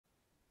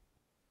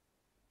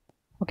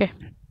Okay,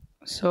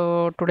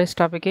 so today's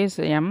topic is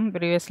yum.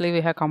 Previously, we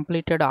have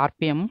completed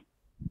RPM.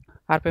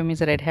 RPM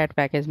is Red Hat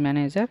Package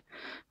Manager.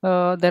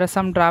 There are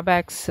some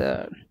drawbacks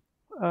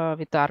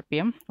with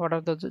RPM. What are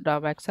those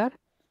drawbacks are?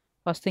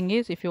 First thing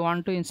is, if you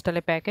want to install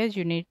a package,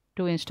 you need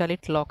to install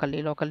it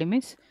locally. Locally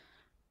means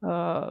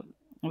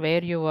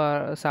where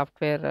your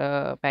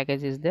software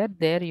package is there.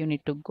 There you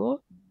need to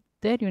go.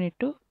 There you need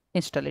to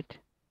install it.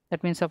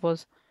 That means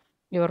suppose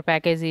your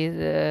package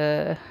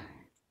is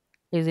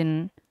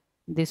in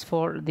this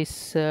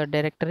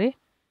directory,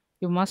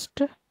 you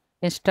must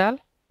install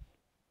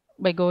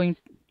by going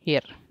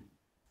here.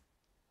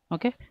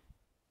 Okay,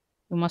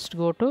 you must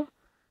go to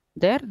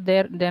there,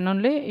 then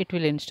only it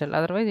will install,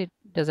 otherwise it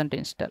doesn't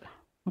install.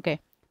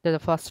 Okay, that's the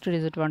first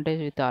disadvantage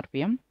with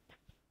RPM.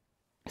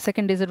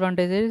 Second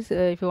disadvantage is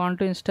if you want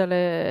to install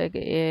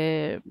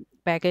a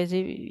package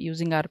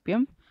using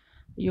RPM,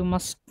 you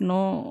must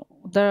know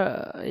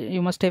the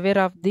you must aware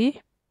of the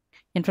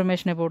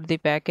information about the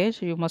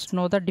package. You must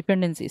know the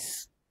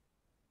dependencies.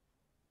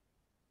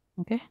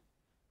 Okay,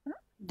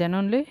 then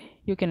only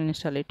you can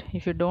install it.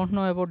 If you don't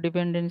know about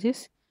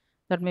dependencies,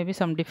 that may be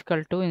some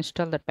difficult to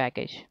install that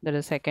package. That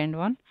is second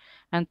one.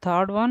 And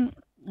third one,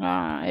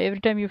 every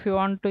time if you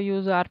want to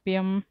use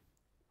RPM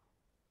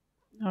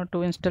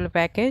to install a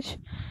package,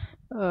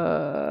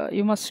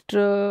 you must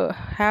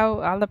have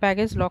all the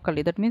package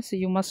locally. That means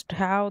you must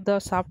have the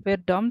software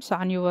dumps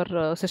on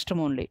your system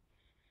only.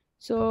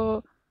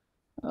 So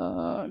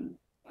uh,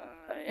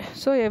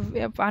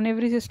 if on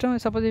every system,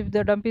 suppose if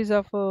the dump is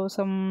of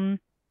some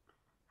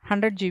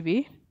 100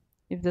 GB,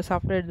 if the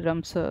software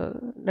dumps,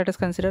 let us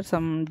consider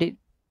some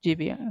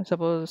GB,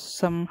 suppose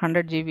some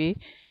 100 GB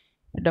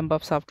dump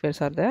of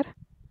softwares are there.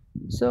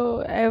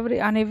 So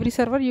on every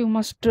server you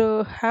must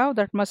have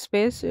that much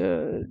space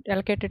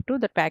allocated to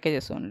the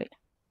packages only.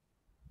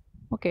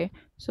 Okay,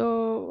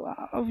 so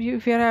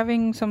if you are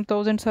having some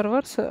 1000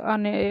 servers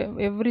on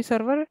every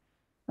server,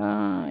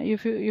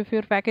 if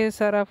your packages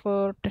are of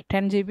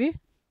 10 GB,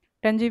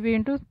 10 GB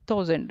into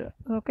 1000,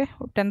 okay,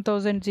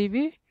 10,000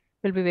 GB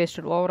will be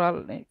wasted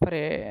overall for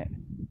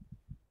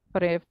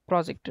a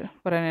project,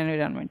 for an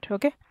environment.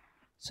 Okay,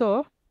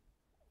 so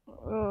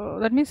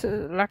that means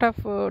a lot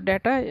of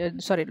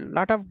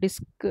lot of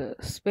disk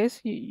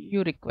space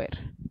you require.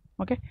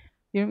 Okay,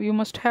 you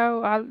must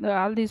have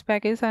all these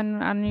packages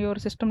on your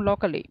system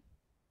locally.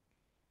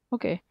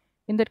 Okay,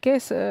 in that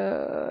case,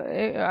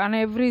 on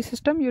every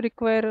system you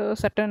require a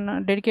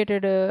certain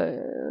dedicated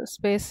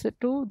space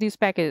to these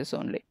packages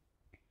only.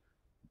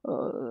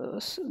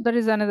 That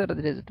is another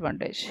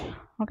disadvantage.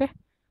 Okay,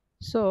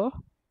 so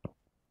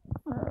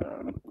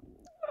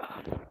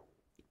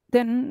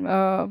then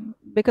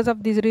because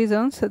of these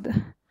reasons,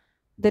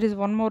 there is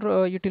one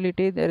more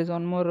utility, there is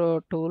one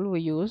more tool we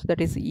use, that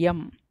is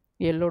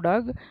yellow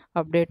dog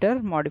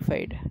updater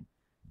modified.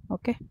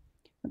 Okay,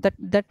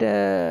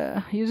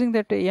 using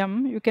that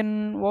you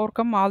can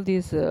overcome all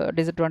these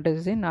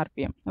disadvantages in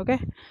RPM. Okay,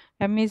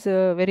 is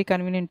very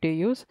convenient to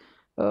use.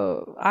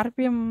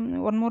 RPM,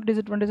 one more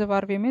disadvantage of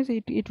RPM is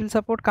it will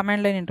support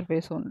command line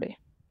interface only.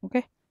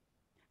 Okay,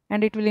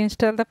 and it will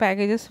install the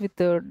packages with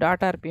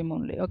 .rpm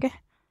only. Okay,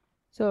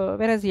 so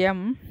whereas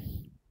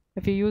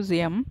if you use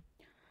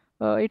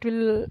uh, it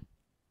will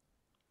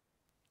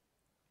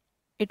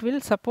it will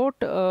support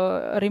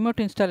remote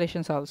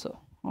installations also.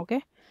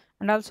 Okay,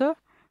 and also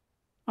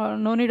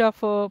no need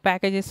of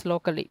packages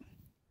locally.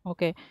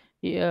 Okay,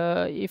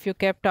 if you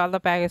kept all the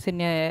packages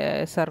in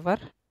a server,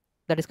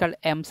 that is called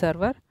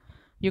server,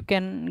 you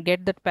can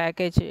get that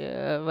package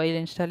while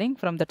installing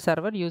from that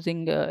server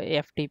using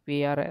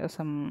FTP or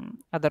some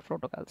other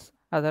protocols,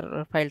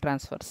 other file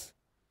transfers.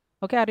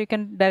 Okay, or you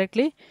can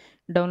directly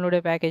download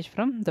a package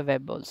from the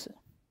web also.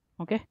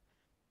 Okay,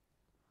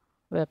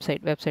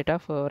 website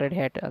of Red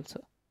Hat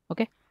also.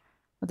 Okay,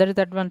 that is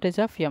the advantage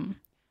of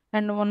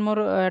and one more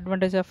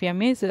advantage of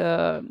is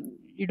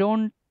you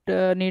don't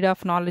need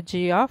of knowledge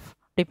of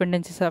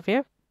dependencies of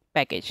a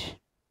package.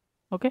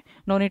 Okay,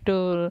 no need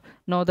to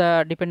know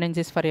the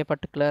dependencies for a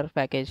particular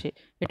package.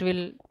 It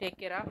will take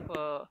care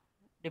of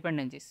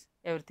dependencies,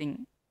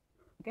 everything.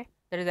 Okay,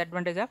 that is the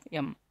advantage of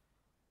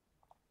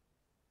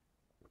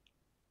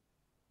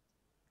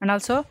and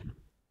also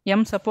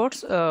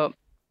supports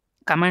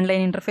command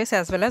line interface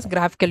as well as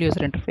graphical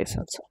user interface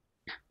also.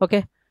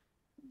 Okay,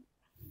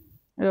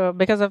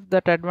 because of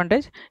that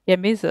advantage,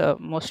 is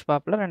most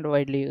popular and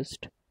widely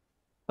used.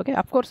 Okay,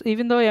 of course,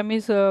 even though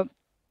is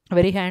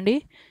very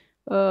handy,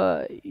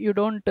 you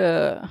don't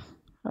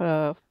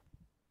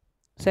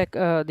check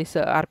this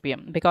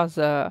RPM because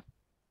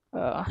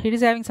it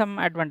is having some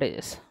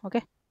advantages.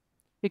 Okay,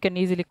 you can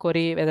easily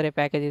query whether a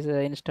package is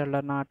installed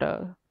or not.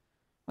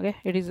 Okay,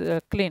 it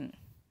is clean.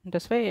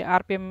 That's why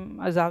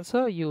RPM is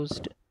also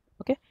used.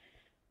 Okay,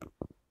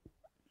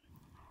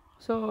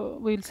 so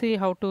we'll see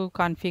how to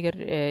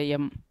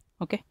configure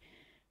Okay,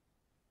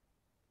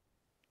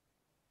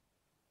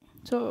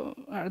 so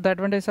the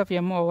advantage of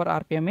over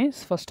RPM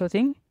is, first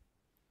thing,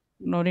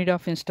 no need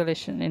of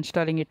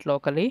installing it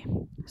locally.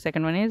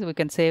 Second one is we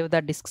can save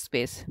the disk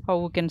space. How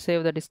we can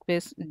save the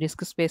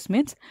disk space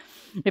means,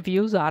 if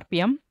you use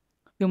RPM,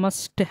 you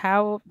must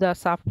have the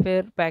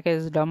software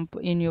package dump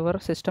in your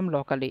system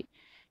locally.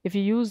 If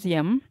you use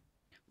yum,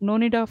 no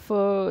need of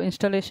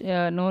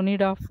installation, no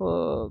need of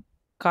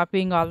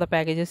copying all the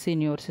packages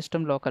in your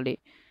system locally.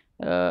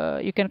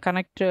 You can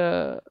connect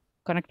to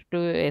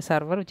a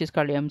server which is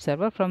called yum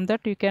server. From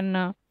that you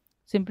can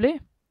simply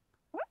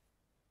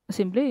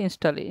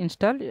install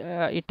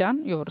it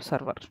on your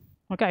server.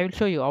 Okay, I will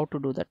show you how to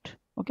do that.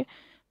 Okay,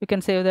 you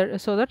can save that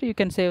so that you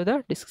can save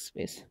the disk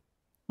space.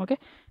 Okay,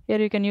 here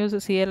you can use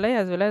CLI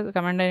as well as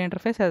command line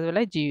interface as well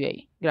as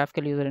GUI,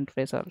 graphical user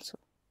interface also.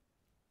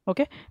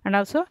 Okay, and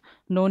also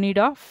no need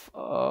of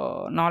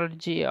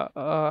knowledge,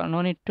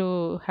 no need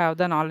to have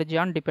the knowledge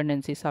on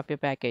dependencies of your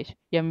package.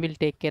 Yum will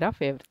take care of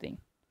everything.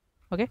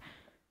 Okay,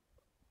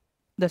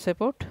 that's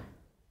about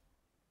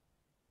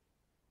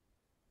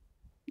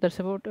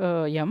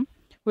yum.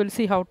 We'll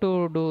see how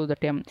to do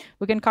that yum.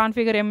 We can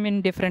configure yum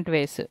in different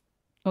ways.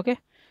 Okay,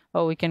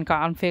 we can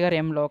configure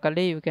yum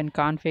locally, you can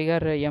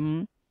configure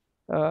yum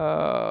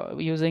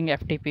using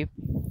FTP,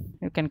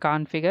 you can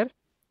configure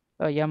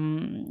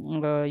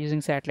yum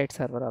using satellite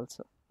server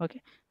also.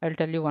 Okay, I'll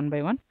tell you one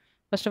by one.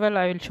 First of all,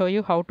 I will show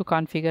you how to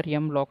configure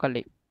yum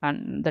locally,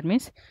 and that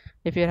means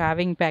if you're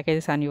having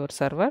packages on your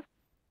server,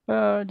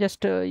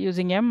 just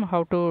using yum,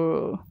 how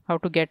to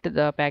get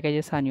the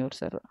packages on your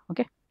server.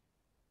 Okay,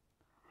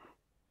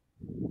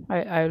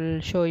 I will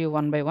show you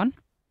one by one.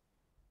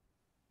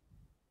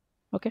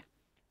 Okay,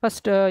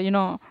 first to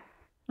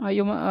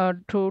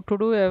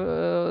do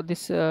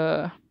this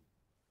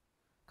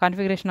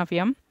configuration of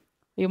yum,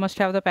 you must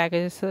have the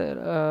packages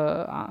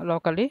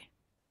locally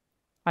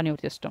on your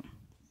system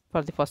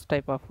for the first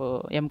type of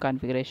yum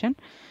configuration.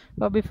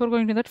 Before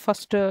going to that,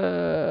 first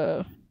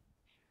the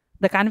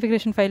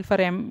configuration file for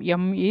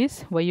yum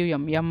is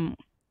yum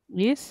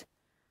is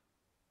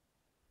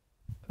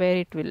where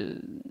it will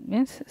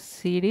means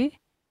cd/etc.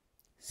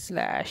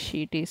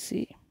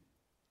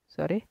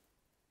 sorry,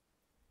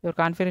 your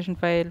configuration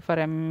file for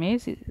yum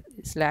is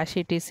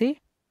 /etc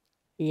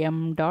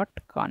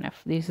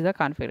yum.conf. This is the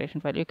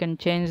configuration file. You can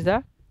change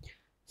the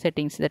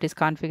settings, that is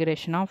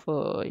configuration of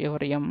your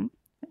yum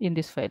in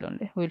this file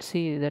only. We'll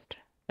see that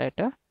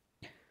later.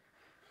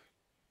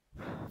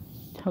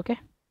 Okay,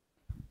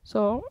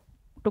 so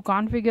to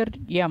configure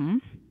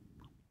yum,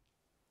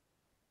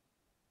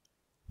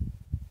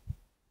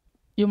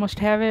 you must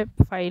have a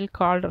file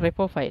called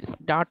repo file,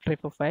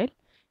 .repo file.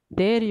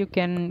 There you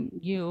can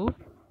give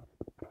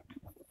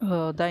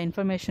the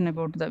information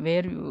about the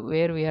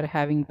where we are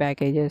having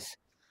packages,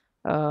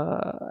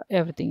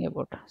 everything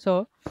about.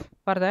 So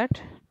for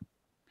that,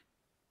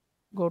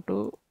 go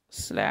to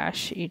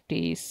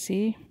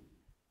 /etc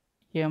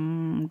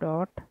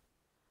yum.repos.d.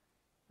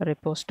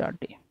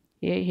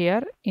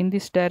 Here in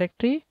this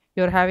directory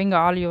you are having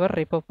all your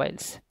repo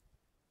files.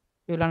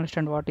 You will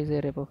understand what is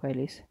a repo file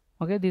is.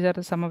 Okay, these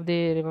are some of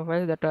the repo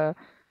files that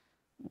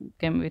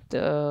came with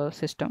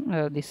system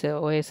this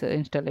OS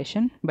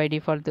installation. By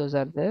default those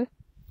are there.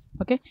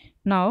 Okay,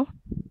 now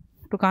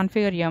to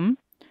configure yum,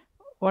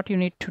 what you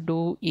need to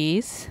do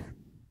is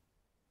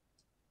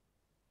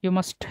you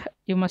must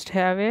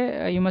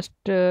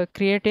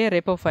create a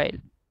repo file.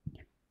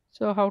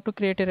 So how to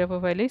create a repo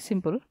file is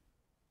simple.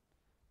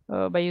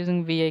 By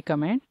using vi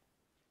command,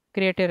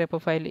 create a repo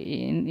file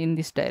in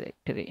this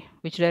directory.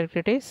 Which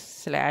directory is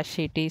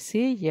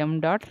 /etc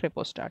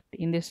yum.repos.d.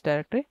 In this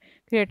directory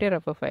create a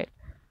repo file.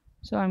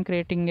 So I'm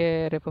creating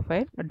a repo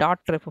file, a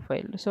 .repo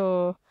file.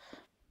 So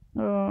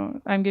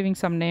I'm giving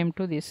some name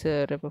to this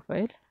repo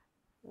file,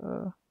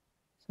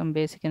 some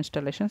basic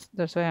installations.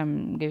 That's why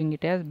I'm giving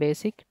it as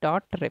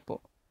basic.repo.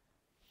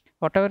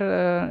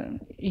 Whatever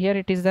here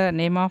it is the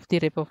name of the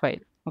repo file.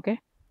 Okay,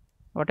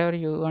 whatever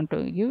you want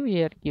to give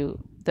here, give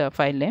the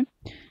file name,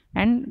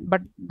 and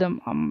but the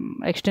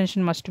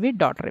extension must be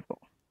 .repo.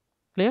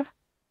 Clear?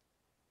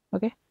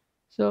 Okay,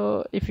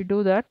 so if you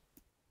do that,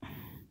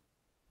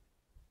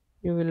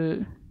 you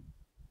will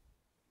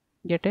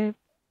get a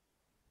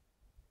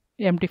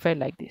empty file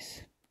like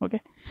this.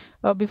 Okay,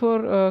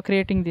 before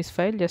creating this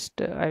file,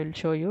 just I will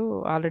show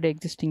you already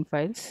existing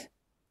files.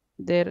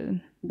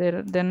 There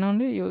then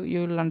only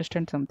you will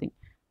understand something.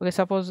 Okay,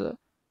 suppose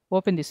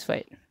open this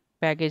file,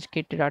 package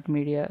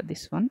kit.media,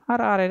 this one, or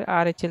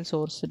RHEL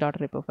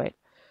source.repo file.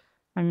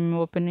 I'm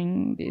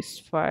opening this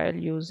file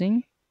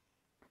using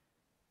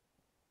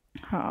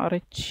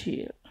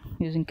RHEL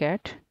using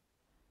cat.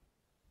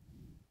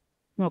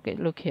 Okay,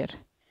 look here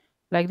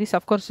like this.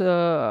 Of course there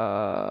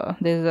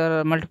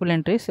are multiple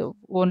entries, so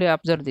only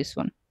observe this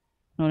one,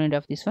 no need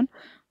of this one.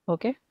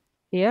 Okay,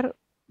 here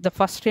the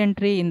first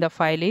entry in the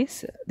file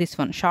is this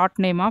one, short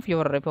name of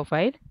your repo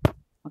file.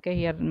 Okay,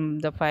 here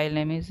the file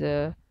name is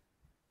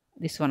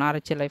this one,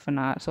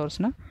 RHEL-source.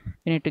 Now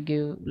you need to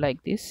give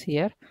like this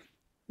here.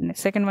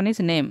 Second one is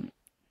name.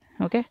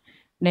 Okay,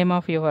 name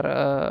of your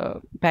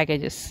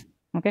packages.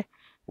 Okay,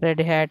 Red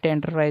Hat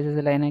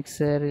Enterprises Linux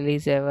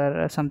release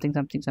ever, something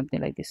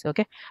like this.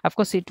 Okay, of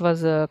course it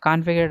was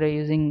configured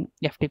using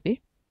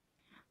FTP.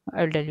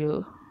 I'll tell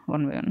you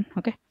one by one.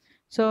 Okay,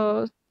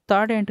 so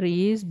third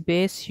entry is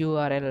base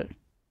URL.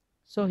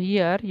 So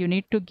here you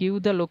need to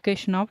give the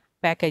location of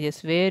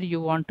packages where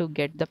you want to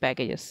get the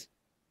packages.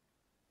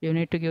 You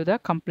need to give the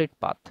complete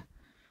path.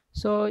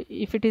 So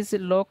if it is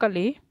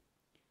locally,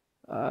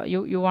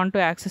 you want to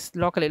access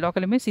locally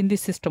means in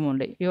this system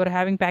only. You are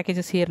having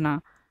packages here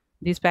now.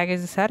 These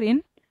packages are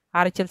in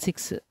RHEL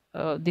 6.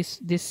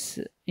 This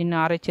in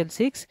RHEL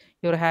 6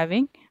 you are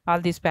having all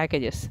these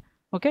packages.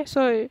 Okay,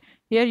 so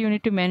here you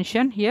need to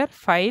mention here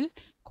file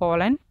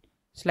colon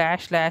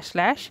slash slash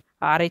slash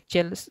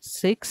RHEL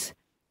 6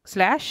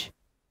 slash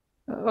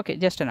okay,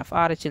 just enough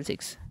RHEL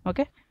 6.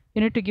 Okay,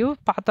 you need to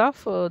give path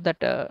of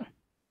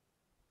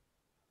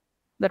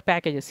that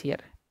packages here,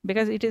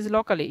 because it is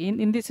locally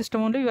in this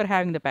system only you are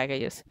having the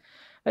packages.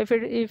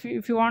 If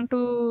you want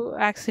to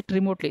access it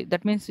remotely,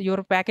 that means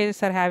your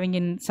packages are having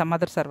in some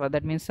other server,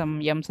 that means some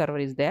yum server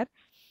is there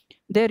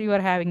you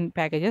are having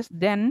packages,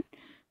 then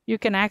you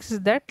can access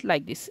that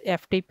like this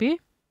ftp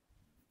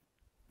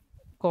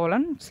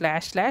colon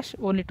slash slash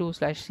only two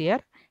slash here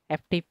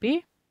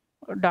ftp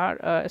dot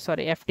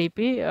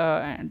ftp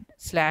and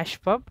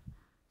slash pub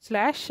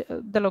slash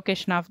the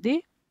location of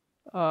the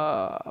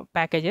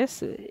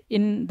packages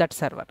in that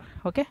server.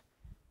 Okay,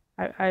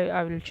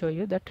 I will show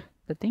you that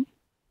the thing.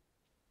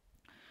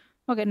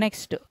 Okay,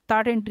 next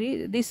third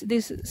entry,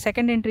 this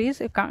second entry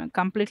is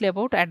completely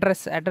about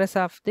address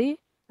of the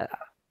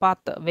path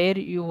where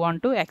you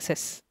want to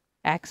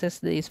access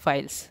these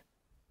files,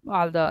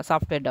 all the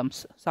software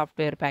dumps,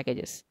 software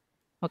packages.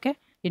 Okay,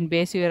 in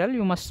base URL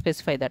you must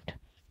specify that.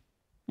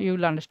 You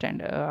will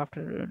understand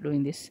after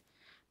doing this.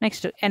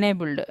 Next,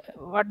 enabled.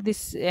 What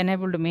this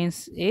enabled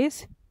means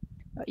is,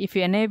 if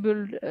you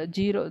enabled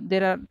 0,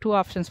 there are two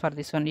options for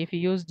this one. If you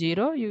use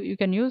 0, you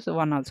can use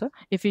 1 also.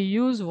 If you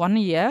use 1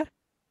 here,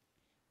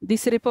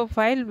 this repo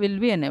file will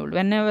be enabled.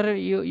 Whenever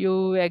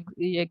you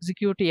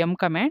execute yum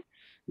command,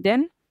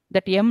 then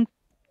that yum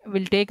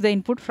will take the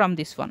input from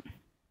this one.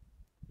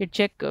 It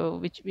check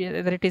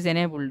whether it is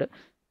enabled.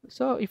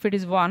 So if it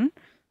is 1,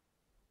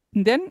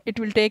 then it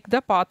will take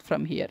the path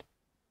from here.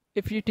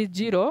 If it is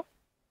 0,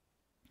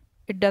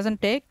 it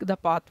doesn't take the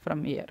path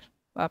from here,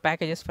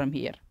 packages from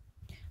here.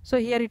 So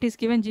here it is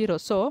given 0,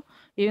 so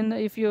even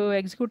if you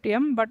execute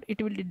yum, but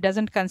it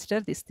doesn't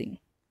consider this thing.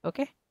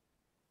 Okay,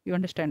 you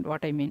understand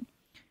what I mean.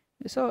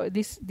 So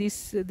this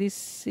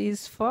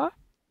is for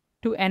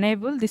to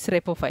enable this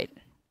repo file,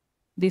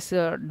 this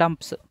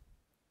dumps.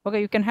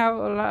 Okay, you can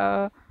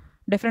have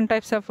different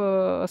types of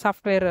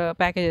software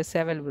packages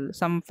available,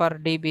 some for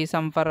DB,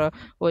 some for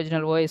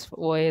original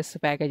OS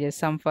packages,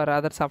 some for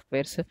other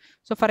softwares.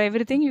 So for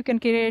everything you can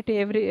create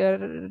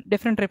every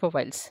different repo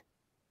files.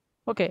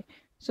 Okay,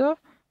 so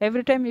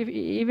every time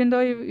even though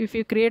if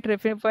you create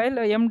repo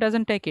file, yum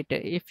doesn't take it.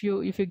 If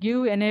you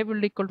give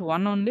enabled equal to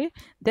 1 only,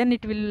 then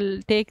it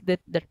will take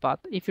that path.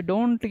 If you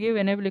don't give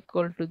enable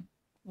equal to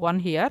 1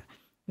 here,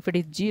 if it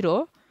is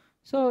 0,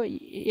 so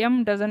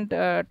yum doesn't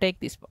take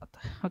this path.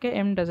 Okay,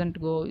 yum doesn't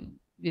go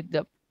with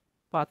the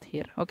path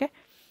here. Okay,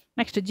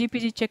 next,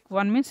 gpg check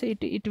 1 means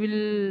it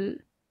will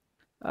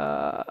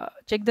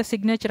check the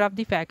signature of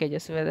the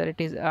packages, whether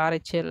it is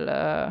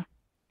RHEL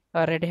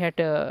Red Hat,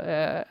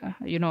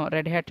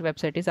 Red Hat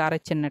website is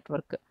RHN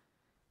network.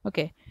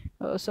 Okay,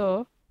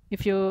 so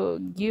if you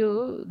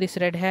give this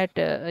Red Hat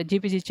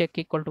GPG check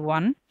equal to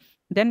 1,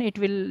 then it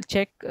will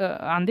check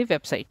on the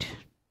website.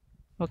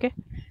 Okay,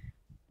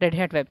 Red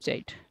Hat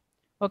website.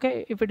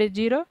 Okay, if it is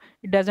 0,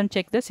 it doesn't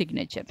check the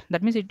signature.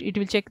 That means it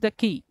will check the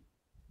key.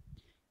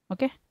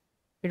 Okay,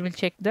 it will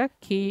check the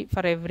key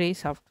for every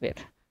software.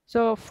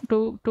 So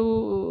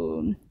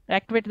to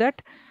activate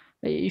that,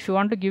 if you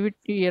want to give it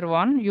year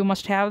 1, you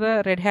must have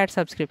the Red Hat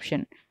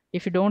subscription.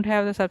 If you don't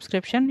have the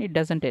subscription, it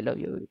doesn't allow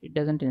you, it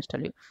doesn't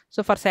install you.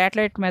 So for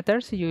satellite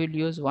methods, you will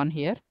use 1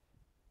 here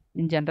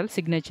in general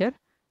signature.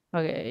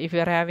 Okay, if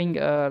you are having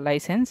a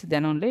license,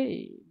 then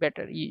only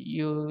better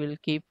you will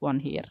keep 1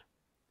 here.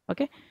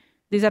 Okay,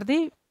 these are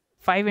the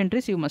 5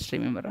 entries you must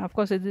remember. Of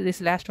course, this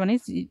last one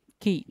is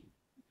key.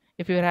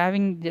 If you are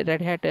having the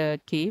Red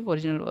Hat key,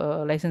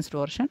 original licensed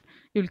version,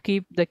 you will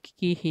keep the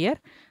key here.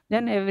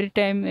 Then every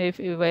time if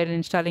while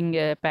installing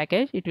a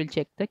package, it will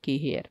check the key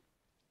here.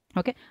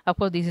 Okay, of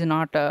course this is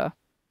not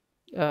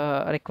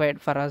required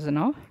for us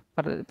now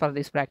for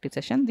this practice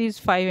session. These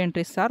 5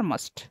 entries are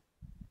must.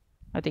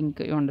 I think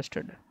you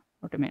understood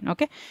what I mean.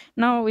 Okay,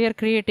 now we are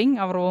creating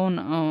our own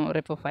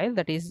repo file,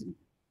 that is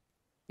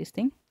this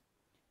thing.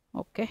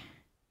 Okay,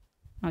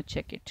 now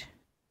check it.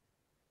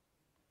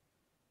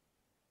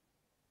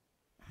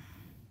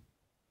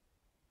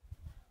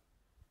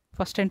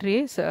 First entry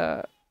is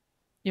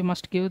you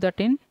must give that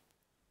in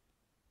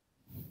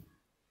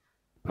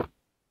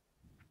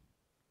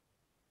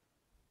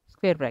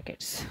square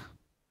brackets.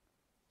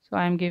 So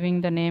I am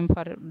giving the name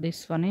for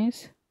this one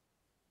is,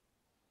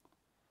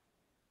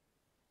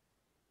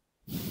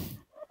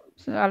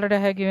 so already I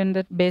have given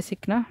that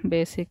basic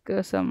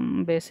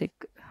some basic.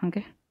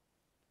 Okay,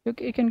 You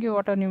can give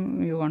whatever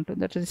name you want to.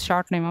 That is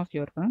short name of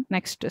your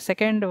next.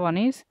 Second one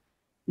is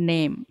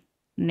name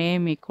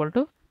equal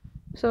to.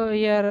 So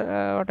here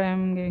what I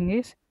am giving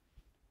is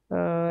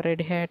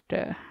red hat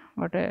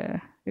what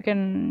you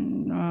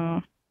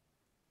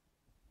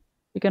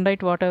can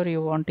write whatever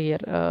you want here,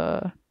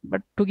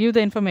 but to give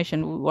the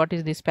information what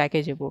is this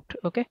package about.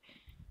 Okay,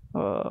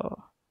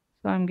 so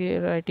I'm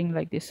writing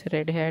like this: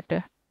 red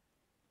hat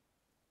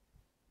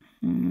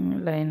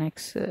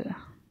linux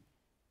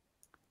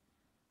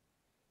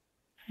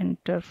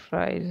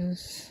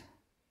enterprise,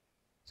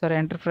 sorry,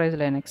 enterprise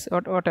linux,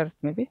 whatever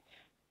it may be.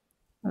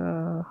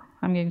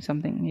 I'm giving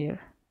something here: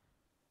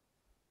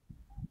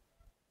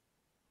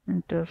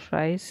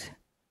 enterprise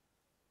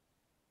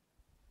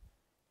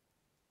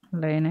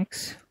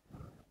linux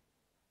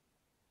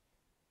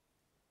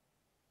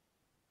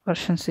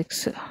version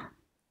 6,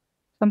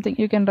 something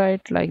you can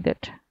write like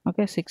that.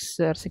 Okay, 6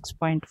 or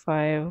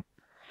 6.5.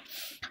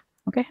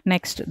 Okay,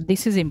 next,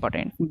 this is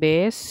important: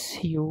 base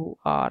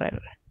url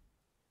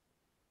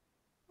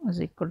is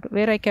equal to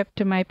where I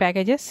kept my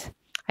packages.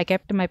 I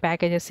kept my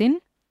packages in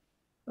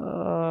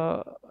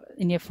a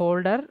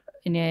folder,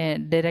 in a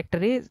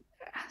directory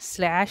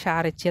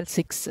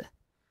 /RHEL6.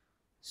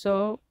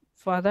 so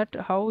for that,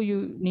 how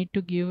you need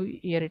to give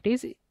here it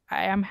is,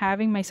 I am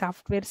having my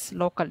softwares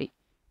locally,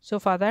 so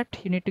for that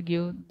you need to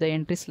give the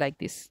entries like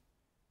this: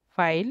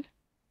 file,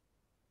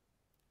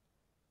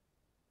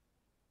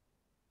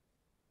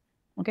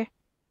 okay,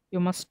 you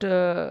must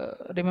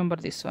remember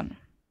this one: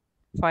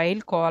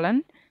 file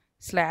colon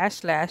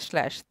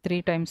 ///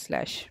 3 times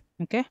slash.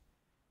 Okay,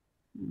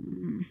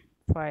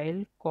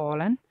 file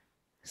colon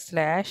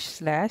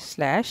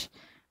 ///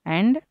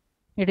 and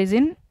it is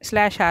in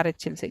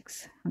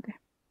 /RHEL6. Okay,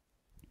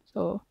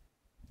 so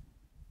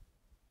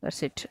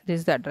that's it.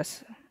 This is the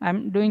address.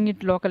 I'm doing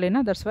it locally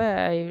now, that's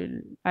why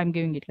I'm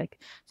giving it like,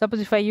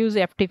 suppose if I use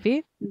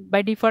ftp,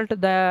 by default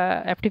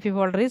the ftp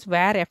folder is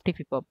where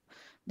ftp pub.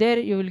 There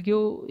you will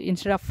give,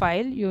 instead of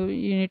file, you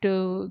need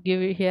to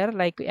give it here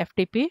like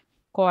ftp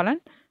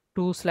colon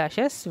 2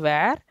 slashes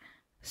where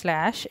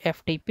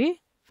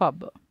 /ftp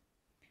pub.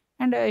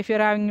 And if you're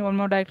having one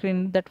more directory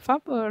in that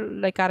pub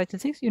like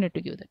RHEL6, you need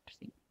to give that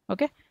thing.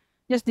 Okay,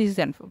 just this is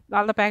info.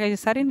 All the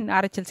packages are in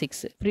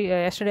RHEL6.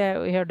 Yesterday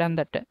we have done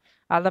that.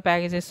 All the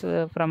packages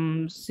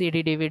from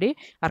CD DVD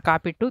are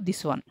copied to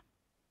this one,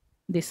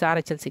 this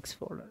RHEL6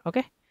 folder.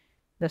 Okay,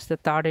 that's the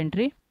third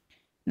entry.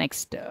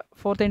 Next,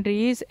 fourth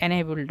entry is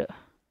enabled.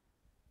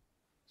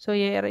 So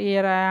here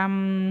I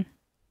am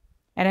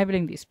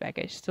enabling this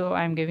package, so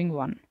I am giving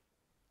 1.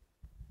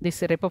 This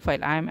repo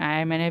file, I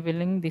am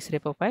enabling this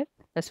repo file,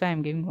 that's why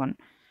I'm giving 1.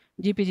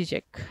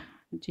 gpg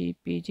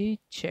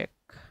check,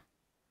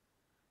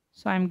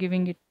 so I'm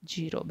giving it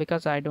 0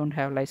 because I don't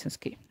have license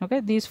key. Okay,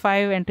 these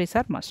 5 entries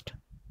are must.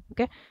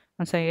 Okay,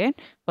 once again,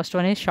 first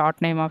one is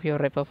short name of your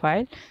repo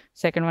file,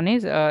 second one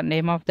is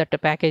name of that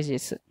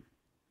packages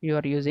you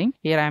are using.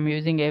 Here I am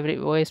using every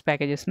OS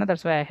packages now,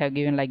 that's why I have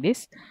given like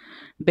this.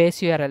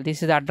 Base URL,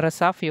 this is the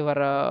address of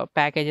your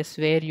packages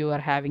where you are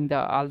having the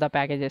all the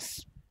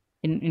packages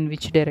in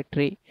which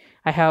directory.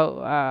 I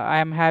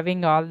am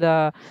having all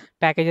the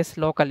packages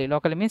locally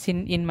means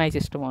in my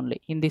system only,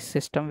 in this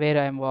system where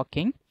I am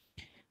working.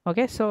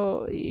 Okay,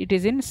 so it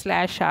is in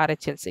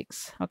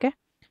 /RHEL6. okay,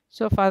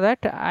 so for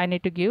that I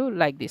need to give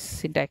like this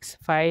syntax: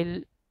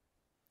 file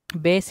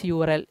base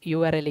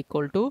url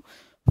equal to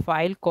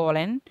file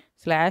colon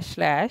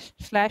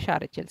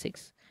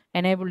 ///RHEL6,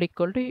 enabled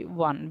equal to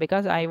 1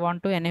 because I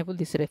want to enable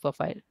this repo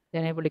file.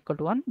 Enabled equal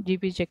to 1,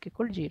 gpg check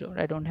equal to 0.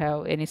 I don't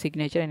have any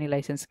signature, any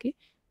license key,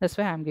 that's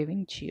why I'm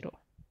giving 0.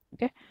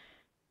 Okay,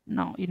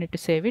 now you need to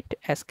save it.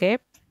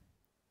 Escape,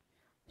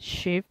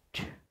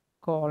 shift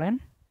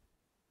colon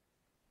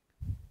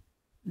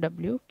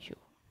wq,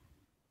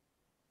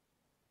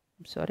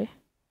 I'm sorry,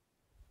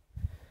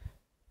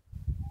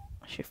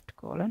 shift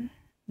colon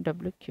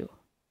wq.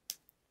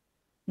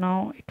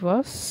 Now it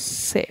was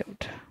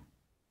saved.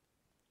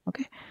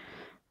 Okay,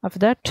 after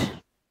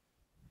that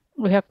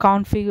we have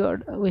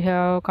configured a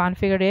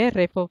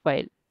repo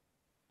file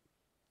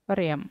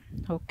for yum.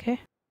 Okay,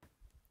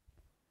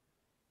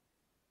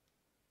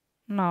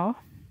 now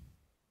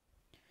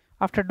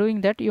after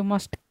doing that you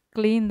must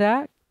clean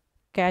the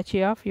cache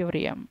of your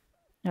yum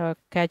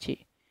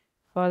cache.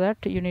 For that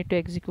you need to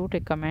execute a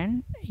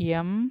command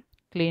yum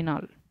clean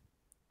all.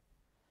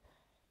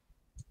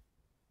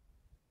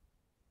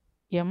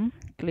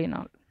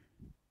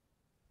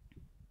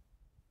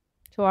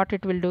 So what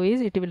it will do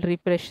is it will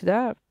refresh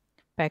the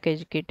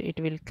package kit, it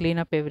will clean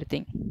up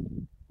everything.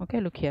 Okay,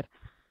 look here.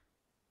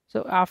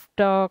 So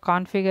after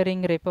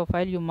configuring repo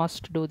file you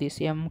must do this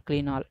yum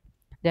clean all,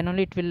 then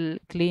only it will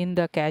clean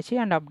the cache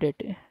and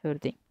update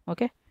everything.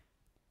 Okay,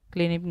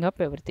 cleaning up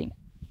everything.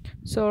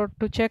 So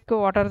to check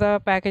what are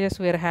the packages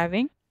we are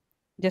having,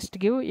 just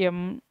give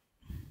yum,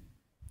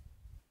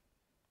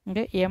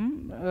 okay,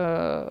 yum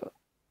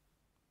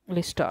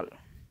list all,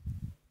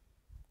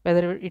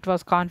 whether it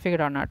was configured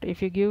or not.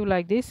 If you give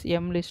like this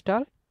yum list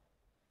all,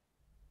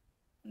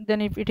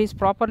 then if it is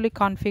properly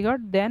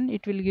configured, then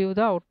it will give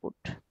the output.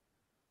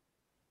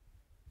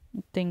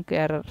 think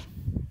error.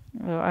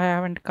 I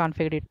haven't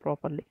configured it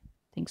properly.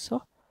 Think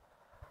so.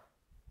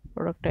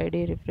 Product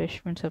ID,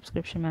 refreshment,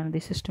 subscription man. The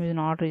system is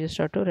not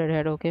registered to Red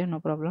Hat. Okay, no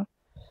problem.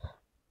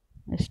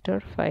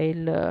 Mr.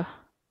 File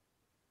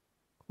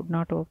could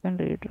not open.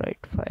 Read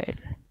write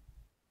file.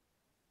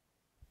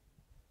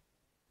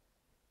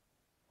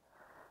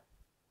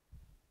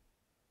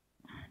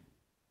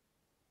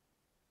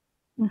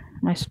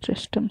 My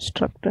system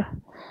structure.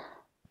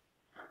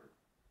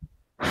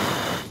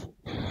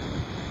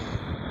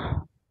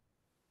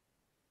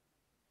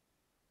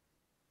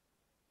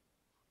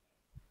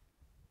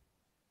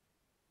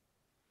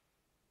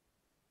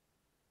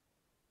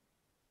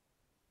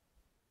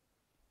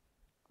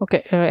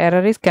 Okay,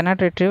 error is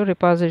cannot retrieve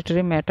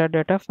repository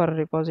metadata for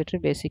repository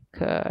basic.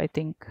 I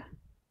think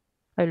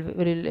I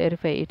will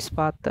verify its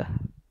path.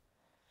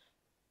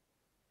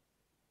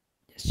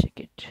 Just check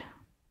it.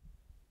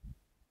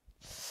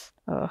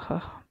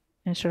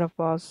 Instead of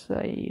pause,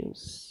 I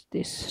use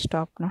this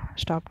stop now.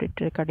 Stopped it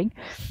recording.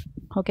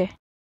 Okay.